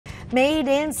Made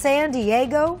in San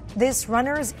Diego, this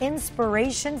runner's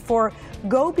inspiration for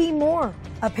gobemore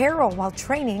apparel while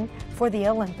training for the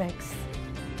Olympics.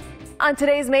 On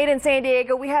today's Made in San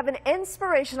Diego, we have an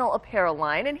inspirational apparel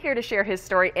line, and here to share his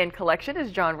story and collection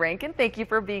is Jon Rankin. Thank you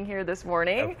for being here this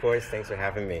morning. Of course, thanks for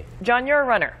having me. Jon, you're a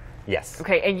runner. Yes.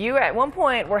 Okay, and you at one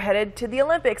point were headed to the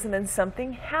Olympics and then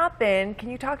something happened. Can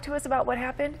you talk to us about what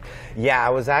happened? Yeah, I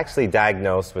was actually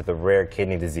diagnosed with a rare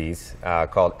kidney disease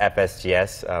called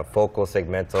FSGS, focal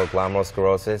segmental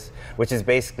glomerulosclerosis, which is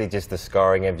basically just the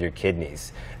scarring of your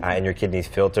kidneys and your kidneys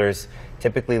filters.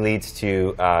 Typically leads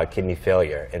to kidney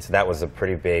failure, and so that was a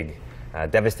pretty big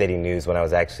devastating news when I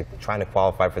was actually trying to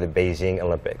qualify for the Beijing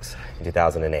Olympics in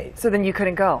 2008. So then you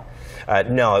couldn't go?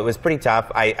 No, it was pretty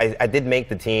tough. I did make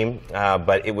the team,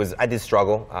 but I did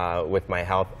struggle with my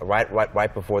health.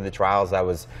 Right before the trials, I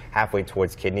was halfway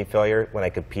towards kidney failure when I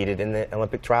competed in the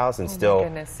Olympic trials and still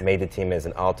made the team as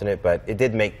an alternate, but it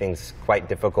did make things quite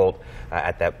difficult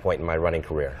at that point in my running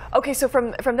career. Okay, so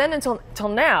from then until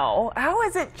now, how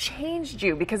has it changed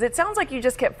you? Because it sounds like you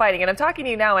just kept fighting, and I'm talking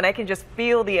to you now and I can just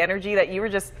feel the energy that you were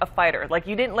just a fighter, like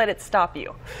you didn't let it stop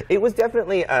you. It was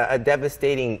definitely a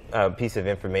devastating piece of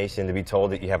information to be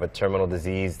told that you have a terminal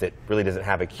disease that really doesn't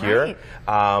have a cure.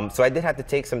 Right. So I did have to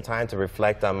take some time to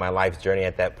reflect on my life's journey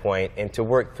at that point and to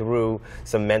work through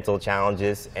some mental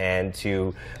challenges and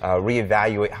to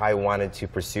reevaluate how I wanted to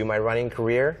pursue my running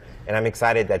career. And I'm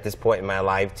excited at this point in my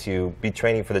life to be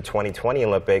training for the 2020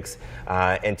 Olympics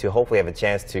and to hopefully have a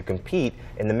chance to compete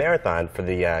in the marathon for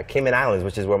the Cayman Islands,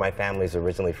 which is where my family is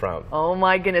originally from. Oh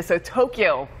my goodness, so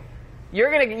Tokyo. You're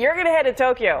gonna head to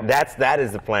Tokyo. That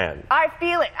is the plan. I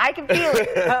feel it. I can feel it.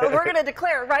 We're gonna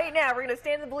declare right now. We're gonna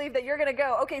stand and believe that you're gonna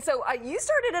go. Okay, so you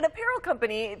started an apparel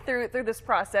company through this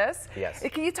process. Yes.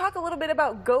 Can you talk a little bit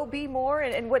about gobemore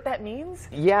and what that means?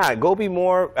 Yeah,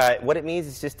 gobemore. What it means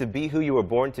is just to be who you were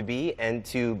born to be and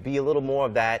to be a little more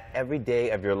of that every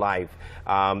day of your life.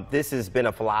 This has been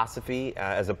a philosophy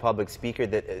as a public speaker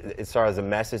that, as far as a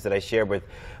message that I share with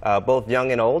both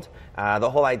young and old. The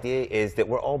whole idea is that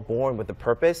we're all born with a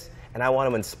purpose, and I want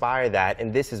to inspire that,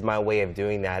 and this is my way of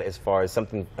doing that as far as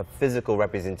something, a physical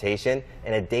representation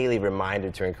and a daily reminder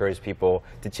to encourage people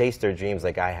to chase their dreams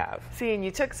like I have. See, and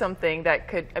you took something that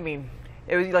could, I mean,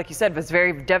 it was, like you said, was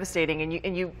very devastating,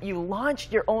 and you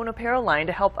launched your own apparel line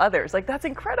to help others. Like, that's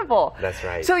incredible. That's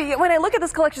right. So when I look at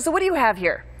this collection, so what do you have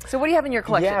here? So what do you have in your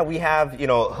collection? Yeah, we have,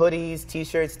 hoodies,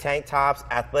 t-shirts, tank tops,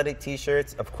 athletic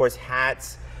t-shirts, of course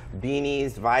hats,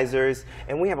 beanies, visors,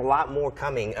 and we have a lot more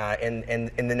coming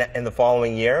in the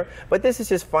following year. But this is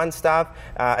just fun stuff.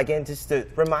 Again, just to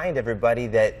remind everybody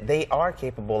that they are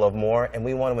capable of more, and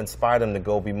we want to inspire them to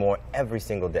go be more every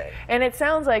single day. And it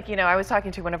sounds like, I was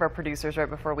talking to one of our producers right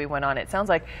before we went on. It sounds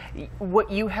like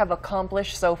what you have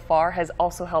accomplished so far has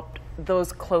also helped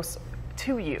those close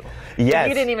to you. Yes.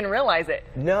 You didn't even realize it.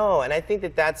 No, and I think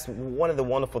that that's one of the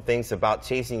wonderful things about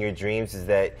chasing your dreams is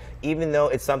that even though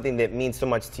it's something that means so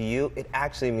much to you, it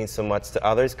actually means so much to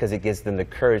others because it gives them the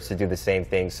courage to do the same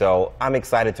thing. So I'm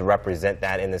excited to represent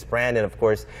that in this brand and, of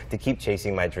course, to keep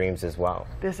chasing my dreams as well.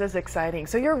 This is exciting.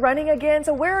 So you're running again.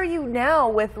 So where are you now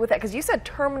with that? Because you said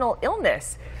terminal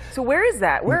illness. So where is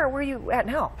that? Where are you at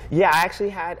now? Yeah, I actually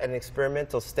had an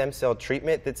experimental stem cell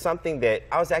treatment. That's something that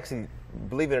I was actually,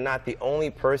 believe it or not, the only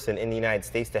person in the United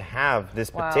States to have this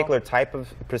particular type of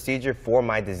procedure for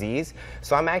my disease.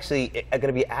 So I'm actually going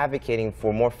to be advocating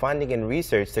for more funding and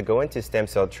research to go into stem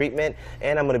cell treatment,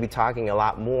 and I'm going to be talking a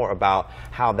lot more about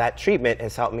how that treatment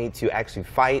has helped me to actually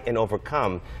fight and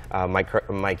overcome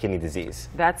my kidney disease.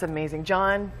 That's amazing.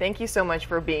 Jon, thank you so much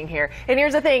for being here. And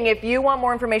here's the thing, if you want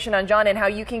more information on Jon and how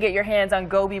you can get your hands on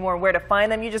gobemore and where to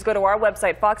find them, you just go to our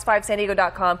website,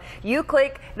 fox5sandiego.com. You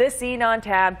click the Scene On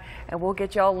tab, and we'll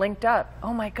get you all linked up.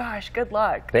 Oh my gosh, good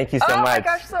luck. Thank you so much. Oh my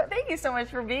gosh, thank you so much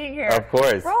for being here. Of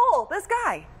course. Roll, this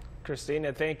guy.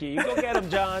 Christina, thank you. You go get him,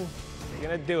 Jon. You're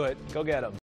going to do it. Go get him.